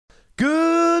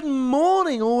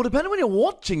morning, or depending when you're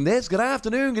watching this, good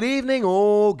afternoon, good evening,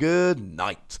 or good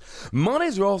night. My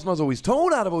name's Ross, and as always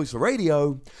told, out of voice for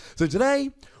radio. So today,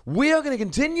 we are going to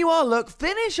continue our look,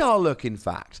 finish our look, in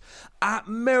fact, at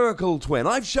Miracle Twin.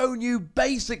 I've shown you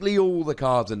basically all the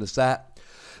cards in the set,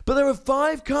 but there are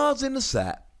 5 cards in the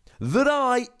set that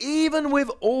I, even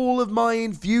with all of my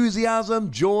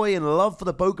enthusiasm, joy, and love for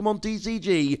the Pokemon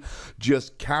TCG,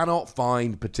 just cannot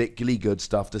find particularly good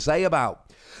stuff to say about.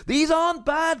 These aren't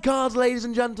bad cards, ladies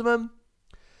and gentlemen.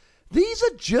 These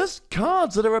are just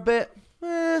cards that are a bit,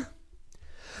 So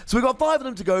we've got 5 of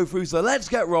them to go through, so let's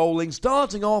get rolling,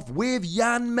 starting off with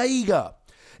Yanmega.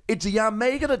 It's a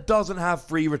Yanmega that doesn't have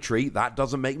free retreat. That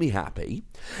doesn't make me happy.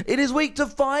 It is weak to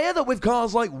fire, that with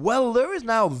cards like Welder is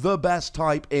now the best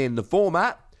type in the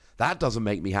format. That doesn't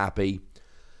make me happy.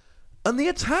 And the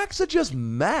attacks are just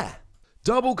meh.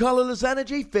 Double colorless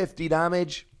energy, 50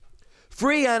 damage.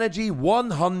 Free energy,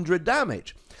 100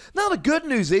 damage. Now the good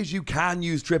news is you can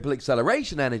use triple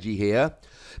acceleration energy here.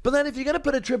 But then if you're going to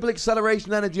put a triple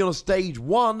acceleration energy on a stage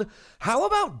 1, how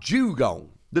about Dugong,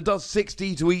 that does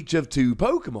 60 to each of 2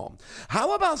 Pokemon?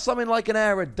 How about something like an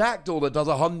Aerodactyl that does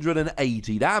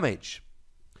 180 damage?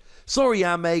 Sorry,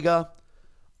 Yanmega.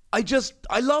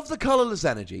 I love the colorless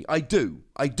energy. I do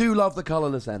love the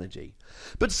colorless energy.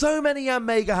 But so many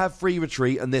Yanmega have free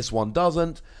retreat and this one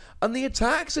doesn't. And the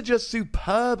attacks are just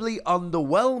superbly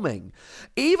underwhelming.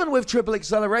 Even with triple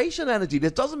acceleration energy,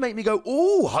 this doesn't make me go,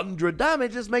 ooh, 100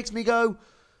 damage. This makes me go,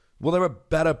 well, there are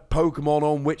better Pokemon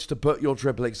on which to put your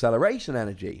triple acceleration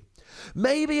energy.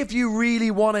 Maybe if you really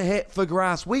want to hit for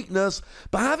grass weakness,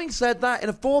 but having said that, in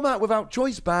a format without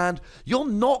Choice Band, you're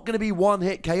not going to be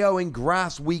one-hit KOing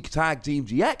grass weak tag team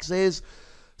GXs,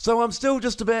 so I'm still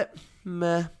just a bit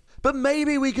meh. But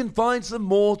maybe we can find some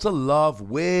more to love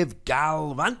with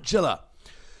Galvantula.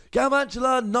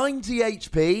 Galvantula, 90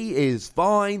 HP is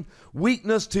fine.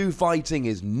 Weakness to fighting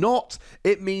is not.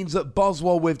 It means that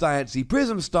Buzzwole with Diancie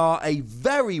Prism Star, a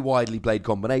very widely played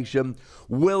combination,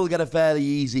 will get a fairly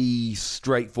easy,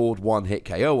 straightforward one-hit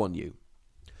KO on you.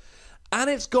 And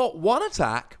it's got 1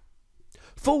 attack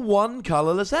for 1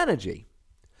 colorless energy.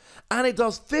 And it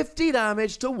does 50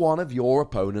 damage to one of your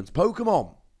opponent's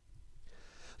Pokemon.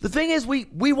 The thing is, we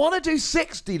want to do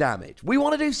 60 damage. We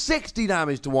want to do 60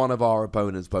 damage to one of our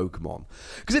opponent's Pokemon.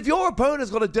 Because if your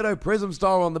opponent's got a Ditto Prism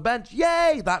Star on the bench,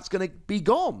 yay, that's going to be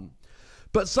gone.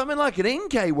 But something like an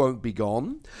Inkay won't be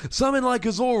gone. Something like a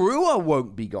Zorua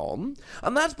won't be gone.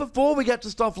 And that's before we get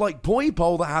to stuff like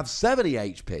Poipole that have 70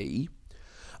 HP.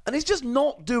 And it's just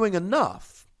not doing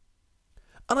enough.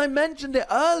 And I mentioned it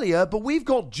earlier, but we've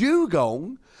got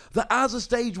Dugong that as a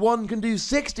stage 1 can do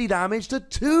 60 damage to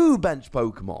 2 bench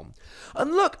Pokemon.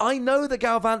 And look, I know that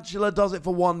Galvantula does it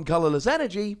for 1 colorless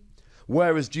energy,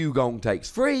 whereas Dugong takes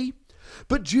 3,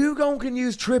 but Dugong can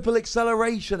use triple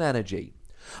acceleration energy.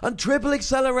 And triple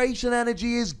acceleration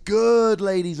energy is good,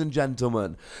 ladies and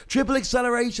gentlemen. Triple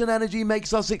acceleration energy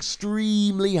makes us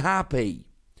extremely happy.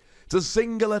 It's a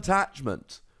single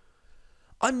attachment.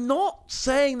 I'm not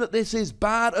saying that this is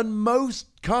bad, and most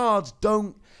cards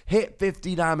don't hit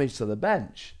 50 damage to the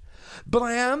bench. But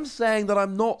I am saying that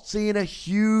I'm not seeing a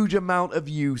huge amount of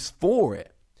use for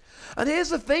it. And here's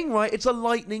the thing, right? It's a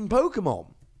lightning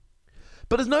Pokemon.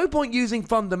 But there's no point using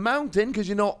Thunder Mountain because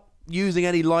you're not using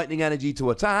any lightning energy to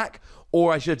attack.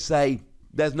 Or I should say,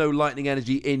 there's no lightning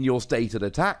energy in your stated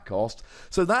attack cost.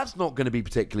 So that's not going to be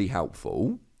particularly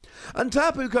helpful. And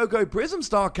Tapu Koko Prism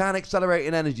Star can accelerate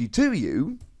in energy to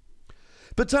you.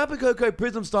 But Tapu Koko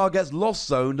Prism Star gets Lost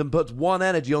Zoned and puts 1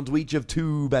 energy onto each of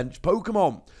 2 bench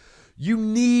Pokemon. You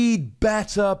need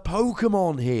better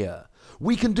Pokemon here.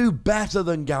 We can do better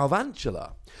than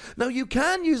Galvantula. Now you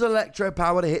can use Electro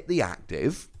Power to hit the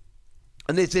active.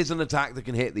 And this is an attack that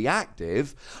can hit the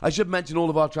active. I should mention all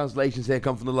of our translations here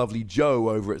come from the lovely Joe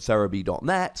over at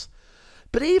Cerebi.net.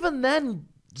 But even then,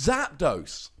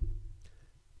 Zapdos.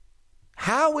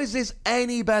 How is this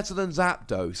any better than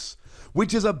Zapdos,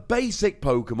 which is a basic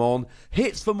Pokemon,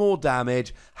 hits for more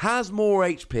damage, has more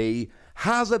HP,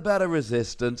 has a better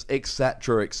resistance,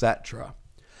 etc., etc.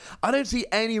 I don't see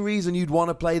any reason you'd want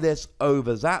to play this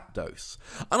over Zapdos.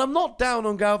 And I'm not down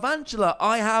on Galvantula.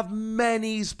 I have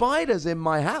many spiders in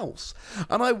my house.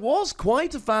 And I was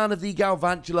quite a fan of the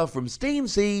Galvantula from Steam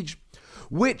Siege,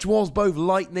 which was both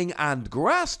lightning and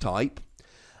grass type,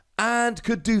 and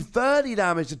could do 30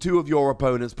 damage to 2 of your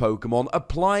opponent's Pokemon,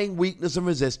 applying weakness and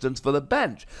resistance for the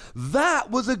bench. That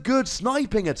was a good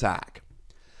sniping attack.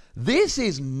 This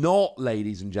is not,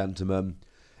 ladies and gentlemen.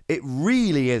 It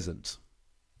really isn't.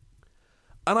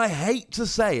 And I hate to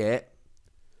say it,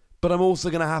 but I'm also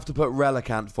going to have to put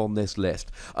Relicanth on this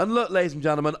list. And look, ladies and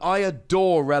gentlemen, I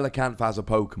adore Relicanth as a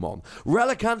Pokemon.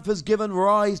 Relicanth has given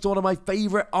rise to one of my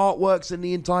favourite artworks in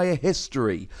the entire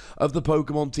history of the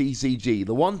Pokemon TCG.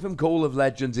 The one from Call of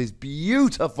Legends is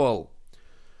beautiful.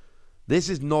 This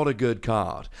is not a good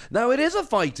card. Now, it is a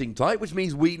fighting type, which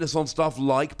means weakness on stuff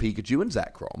like Pikachu and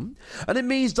Zekrom. And it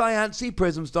means Diancie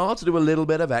Prism Star to do a little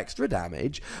bit of extra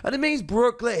damage. And it means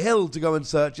Brooklet Hill to go and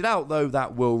search it out, though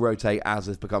that will rotate as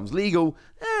this becomes legal.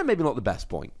 Maybe not the best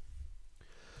point.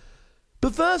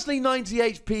 But firstly, 90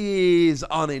 HP is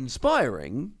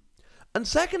uninspiring. And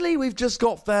secondly, we've just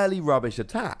got fairly rubbish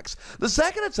attacks. The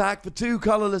second attack for 2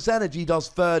 colourless energy does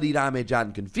 30 damage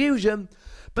and confusion.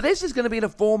 But this is going to be in a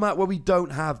format where we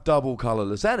don't have double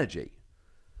colourless energy.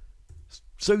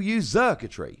 So use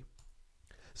Xurkitree.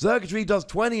 Xurkitree does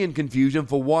 20 in confusion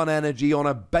for 1 energy on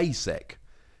a basic.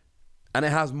 And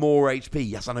it has more HP.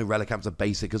 Yes, I know Relicanth's a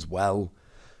basic as well.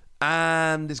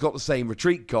 And it's got the same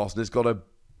retreat cost. And it's got a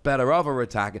better other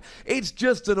attack. It's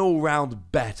just an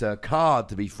all-round better card,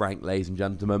 to be frank, ladies and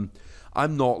gentlemen.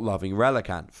 I'm not loving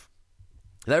Relicanth.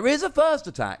 There is a first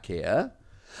attack here.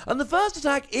 And the first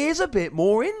attack is a bit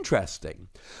more interesting.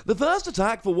 The first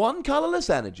attack for 1 colourless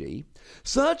energy,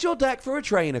 search your deck for a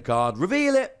trainer card,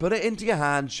 reveal it, put it into your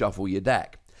hand, shuffle your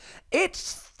deck.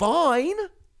 It's fine,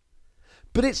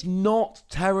 but it's not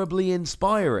terribly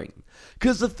inspiring.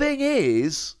 Because the thing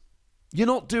is, you're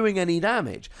not doing any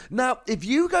damage. Now, if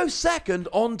you go second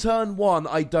on turn 1,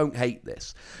 I don't hate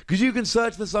this. Because you can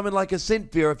search for something like a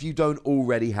Cynthia if you don't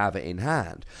already have it in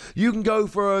hand. You can go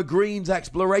for a Green's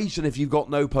Exploration if you've got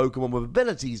no Pokemon with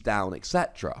abilities down,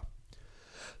 etc.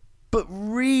 But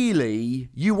really,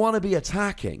 you want to be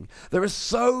attacking. There are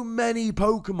so many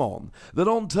Pokemon that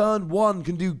on turn 1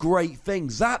 can do great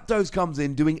things. Zapdos comes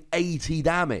in doing 80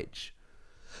 damage.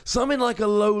 Something like a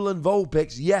Lowland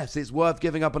Vulpix, yes, it's worth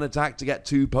giving up an attack to get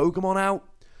 2 Pokemon out,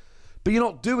 but you're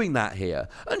not doing that here.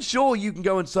 And sure, you can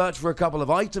go and search for a couple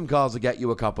of item cards to get you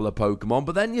a couple of Pokemon,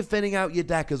 but then you're thinning out your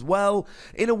deck as well,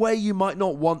 in a way you might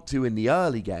not want to in the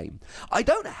early game. I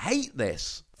don't hate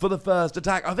this for the first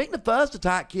attack. I think the first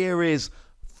attack here is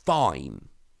fine.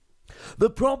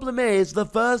 The problem is, the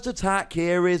first attack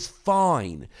here is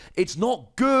fine. It's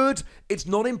not good, it's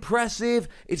not impressive,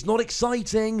 it's not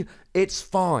exciting, it's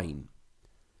fine.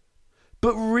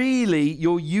 But really,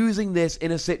 you're using this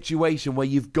in a situation where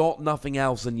you've got nothing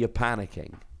else and you're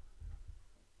panicking.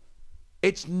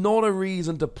 It's not a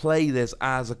reason to play this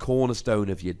as a cornerstone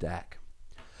of your deck.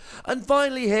 And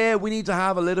finally here, we need to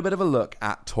have a little bit of a look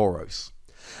at Tauros.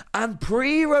 And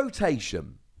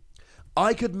pre-rotation,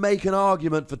 I could make an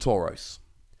argument for Tauros.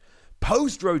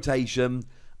 Post-rotation,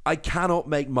 I cannot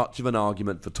make much of an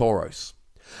argument for Tauros.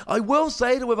 I will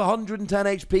say that with 110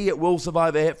 HP, it will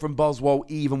survive a hit from Buzzwole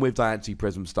even with Diancie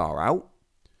Prism Star out.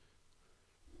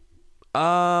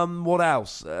 What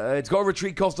else? It's got a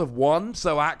retreat cost of 1,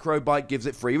 so Acrobike gives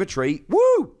it free retreat.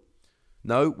 Woo!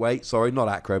 No, wait, sorry, not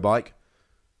Acrobike.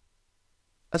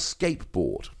 Escape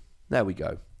Board. There we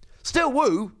go. Still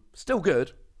woo, still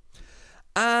good.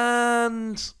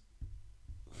 And,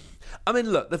 I mean,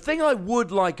 look, the thing I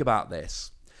would like about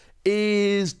this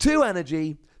is 2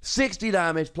 energy, 60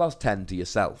 damage, plus 10 to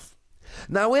yourself.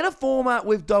 Now, in a format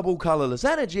with double colourless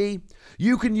energy,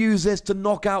 you can use this to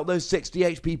knock out those 60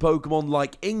 HP Pokemon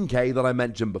like Inkay that I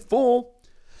mentioned before,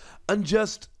 and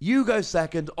just, you go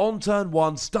second, on turn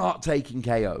 1, start taking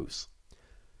KOs.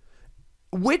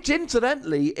 Which,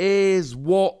 incidentally, is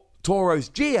what Tauros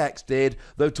GX did,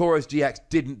 though Tauros GX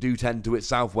didn't do 10 to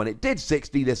itself when it did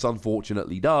 60, this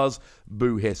unfortunately does,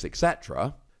 boo hiss,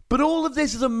 etc. But all of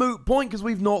this is a moot point because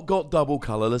we've not got double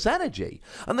colourless energy.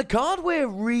 And the card we're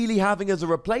really having as a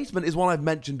replacement is one I've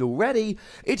mentioned already,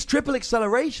 it's triple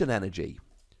acceleration energy.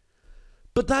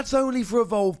 But that's only for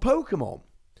evolved Pokemon.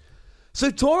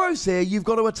 So Tauros here, you've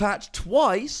got to attach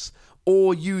twice,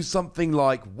 or use something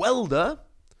like Welder,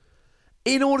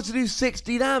 in order to do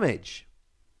 60 damage.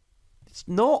 It's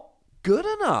not good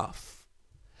enough.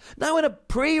 Now, in a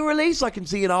pre-release, I can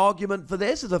see an argument for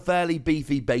this as a fairly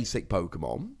beefy basic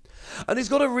Pokemon. And it's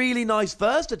got a really nice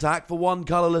first attack for 1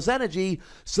 colourless energy.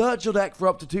 Search your deck for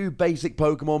up to 2 basic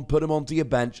Pokemon, put them onto your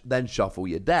bench, then shuffle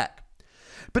your deck.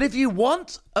 But if you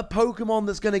want a Pokemon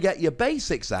that's going to get your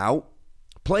basics out,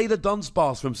 play the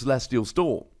Dunsparce from Celestial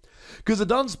Storm. Because the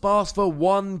Dunsparce for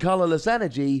 1 colourless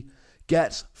energy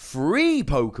gets free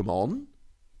Pokemon,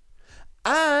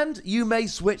 and you may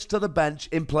switch to the bench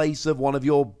in place of one of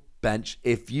your bench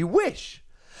if you wish.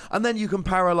 And then you can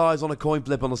paralyze on a coin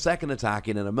flip on the second attack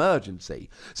in an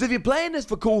emergency. So if you're playing this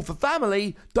for Call for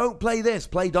Family, don't play this.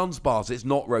 Play Dunsparce. It's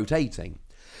not rotating.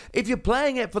 If you're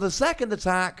playing it for the second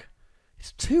attack,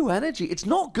 It's 2 energy. It's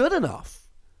not good enough.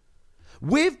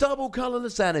 With double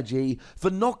colorless energy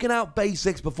for knocking out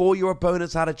basics before your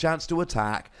opponents had a chance to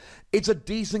attack, it's a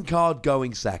decent card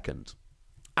going second.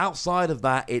 Outside of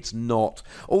that, it's not.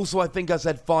 Also, I think I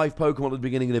said 5 Pokemon at the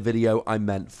beginning of the video. I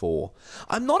meant 4.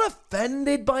 I'm not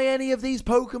offended by any of these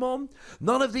Pokemon.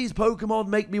 None of these Pokemon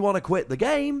make me want to quit the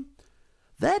game.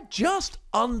 They're just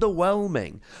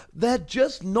underwhelming. They're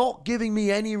just not giving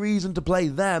me any reason to play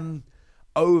them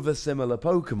over similar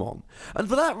Pokemon. And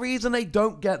for that reason, they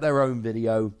don't get their own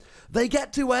video. They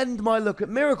get to end my look at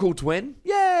Miracle Twin.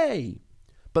 Yay!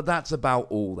 But that's about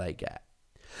all they get.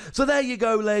 So there you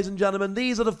go, ladies and gentlemen.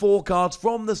 These are the 4 cards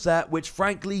from the set, which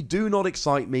frankly do not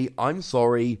excite me. I'm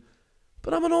sorry,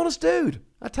 but I'm an honest dude.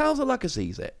 That's how Zalaka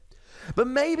sees it. But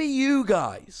maybe you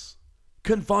guys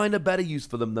can find a better use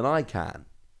for them than I can.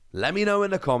 Let me know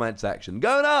in the comment section.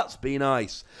 Go nuts, be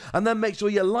nice. And then make sure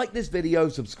you like this video,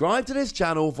 subscribe to this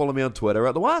channel, follow me on Twitter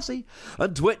at @TheWassy,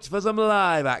 and Twitch for some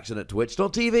live action at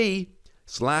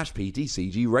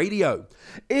twitch.tv/PTCGRadio.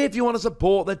 If you want to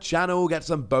support the channel, get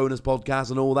some bonus podcasts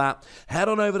and all that, head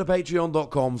on over to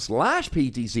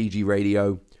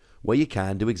patreon.com/PTCGRadio, where you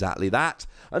can do exactly that.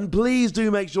 And please do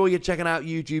make sure you're checking out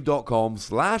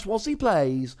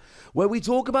youtube.com/WassyPlays, where we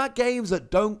talk about games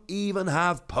that don't even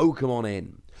have Pokemon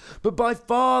in. But by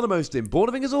far the most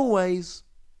important thing, as always,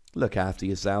 look after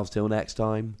yourselves till next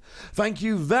time. Thank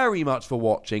you very much for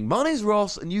watching. My name's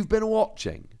Ross, and you've been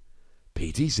watching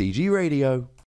PTCG Radio.